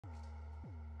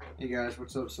Hey guys,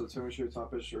 what's up? So today I'm going to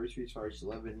top of story tweets for iOS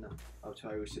 11 up to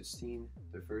iOS 16.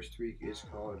 The first tweak is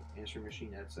called Answering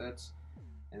Machine XX,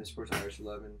 and it supports iOS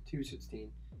 11 to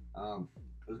 16.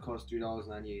 It costs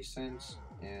 $3.98,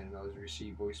 and allows you to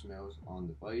receive voicemails on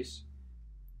device.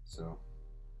 So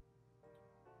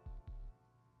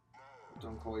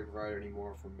don't call your provider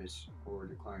anymore for miss or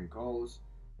declining calls.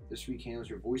 This week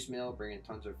handles your voicemail, bringing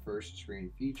tons of first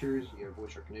screen features. You have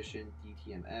voice recognition,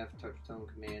 DTMF, touch tone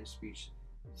command, speech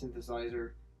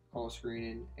synthesizer, call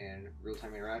screening, and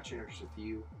real-time interaction are just a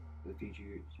few of the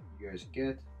features you guys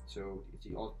get. So it's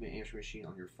the ultimate answering machine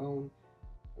on your phone.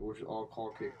 It works with all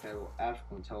call compatible apps,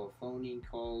 including telephoning,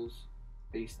 calls,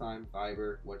 FaceTime,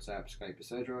 Viber, WhatsApp, Skype,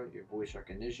 etc. Your voice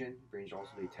recognition brings also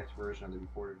the text version of the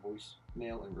recorded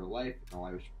voicemail in real life in all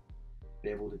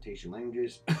available dictation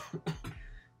languages.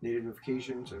 Native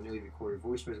notifications of newly recorded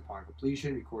voicemails upon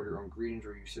completion. Record your own greetings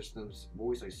or use system's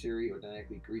voice like Siri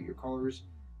automatically greet your callers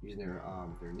using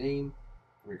their name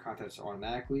from your contacts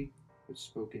automatically with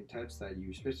spoken text that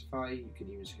you specify. You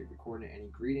can even skip recording any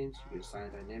greetings. You can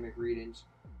assign dynamic greetings,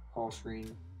 call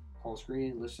screening,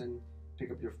 listen,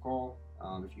 pick up your call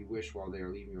if you wish while they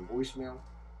are leaving your voicemail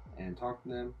and talk to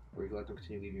them, or you can let them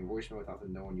continue leaving your voicemail without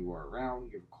them knowing you are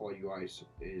around. Your call UI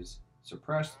is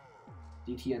suppressed.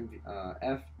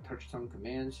 DTMF touch tone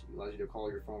commands allows you to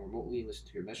call your phone remotely and listen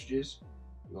to your messages.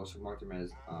 You also mark them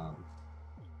as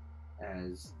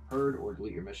heard or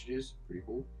delete your messages. Pretty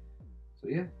cool. So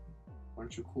yeah,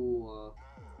 bunch of cool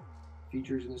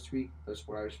features in this tweak. Does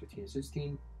support iOS 15 and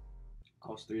 16.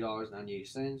 Costs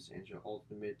 $3.98 and your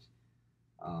ultimate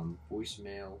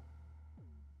voicemail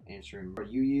answering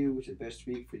UU, which is the best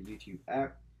tweak for the YouTube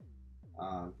app.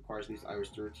 Requires at least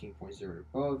iOS 13.0 and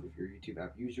above. If you're a YouTube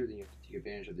app user, then you have to take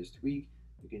advantage of this tweak.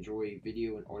 You can enjoy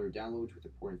video and audio downloads with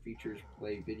important features,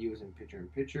 play videos in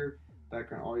picture-in-picture,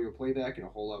 background audio playback, and a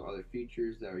whole lot of other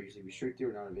features that are usually restricted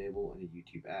or not available in the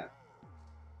YouTube app.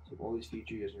 So all these features,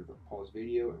 you guys can pause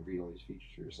video and read all these features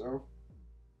for yourself.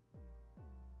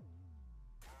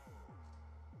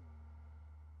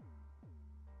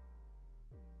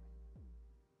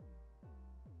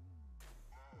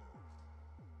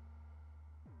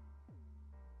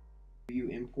 UU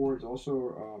import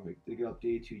also they get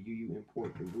updated to UU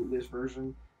import the rootless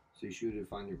version, so you should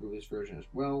find the rootless version as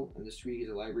well. And this tweak is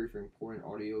a library for importing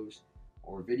audios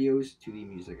or videos to the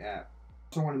music app.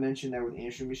 I also want to mention that with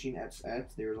Answering Machine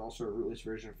XX, there is also a rootless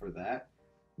version for that.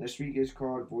 This tweak is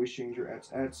called Voice Changer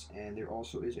XX, and there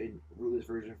also is a rootless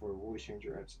version for Voice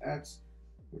Changer XX,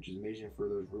 which is amazing for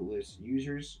those rootless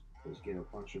users. Let's get a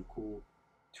bunch of cool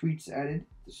tweets added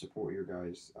to support your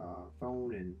guys'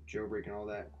 phone and jailbreak and all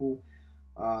that. Cool.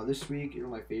 This week, one of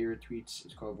my favorite tweets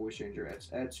is called Voice Changer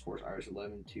XX, supports iOS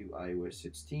 11 to iOS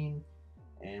 16,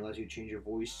 and lets you change your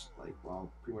voice like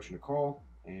while pretty much in a call.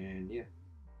 And yeah,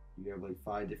 you have like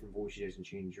 5 different voices you guys can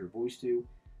change your voice to,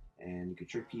 and you can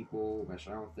trick people, mess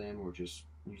around with them, or just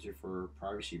use it for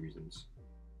privacy reasons.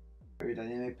 Your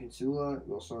dynamic Peninsula,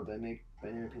 we also have dynamic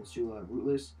Peninsula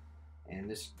rootless. And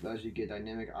this allows you to get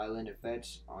dynamic island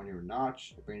effects on your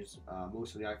notch. It brings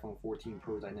most of the iPhone 14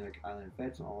 Pro dynamic island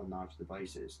effects on all notch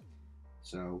devices.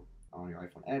 So on your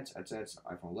iPhone X, XS,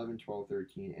 iPhone 11, 12,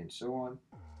 13, and so on.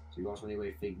 So you also enable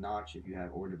a fake notch if you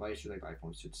have older devices like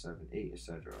iPhone 6, 7, 8,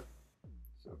 etc.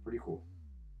 So pretty cool.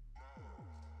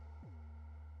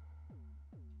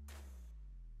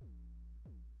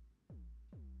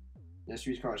 Next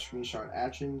week's called Screenshot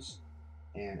Actions.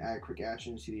 And add quick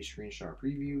actions to the screenshot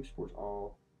preview. Supports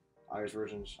all iOS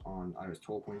versions on iOS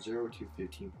 12.0 to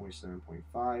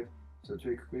 15.7.5. So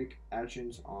take quick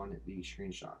actions on the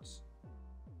screenshots.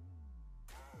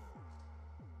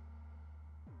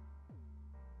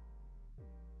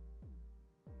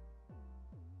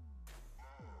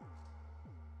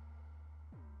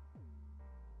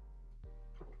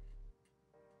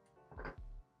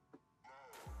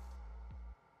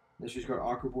 This is called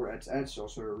Unc0ver XX,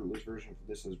 also a rootless version for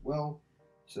this as well.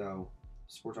 So,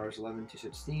 supports iOS 11 to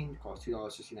 16, costs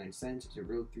 $2.69. It's a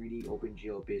real 3D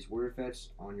OpenGL based word effects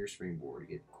on your springboard.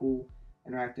 You get cool,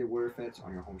 interactive word effects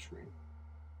on your home screen.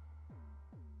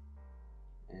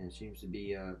 And it seems to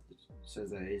be, it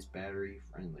says that it is battery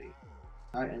friendly.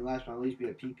 Alright, and last but not least, we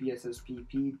have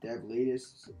PPSSPP Dev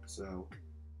Latest. So,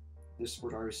 this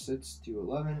supports iOS 6 to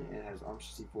 11 and has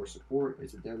Unc0ver Support.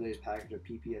 It's a Dev Latest package of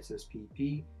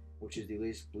PPSSPP, which is the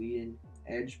latest bleeding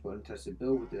edge but untested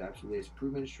build with the absolute latest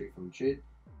improvements straight from JIT.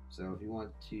 So if you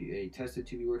want a tested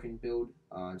to be working build,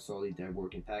 install the dev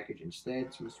working package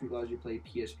instead. So this tweak allows you to play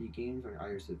PSP games on your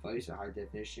iOS device at high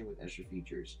definition with extra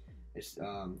features. It's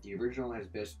the original has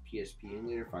best PSP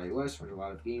emulator for iOS, runs a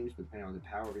lot of games, but depending on the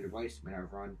power of your device, it may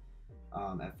not run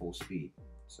at full speed.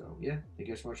 So yeah, thank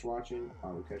you guys so much for watching. I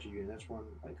will catch you in the next one.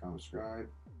 Like, comment, subscribe,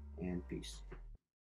 and peace.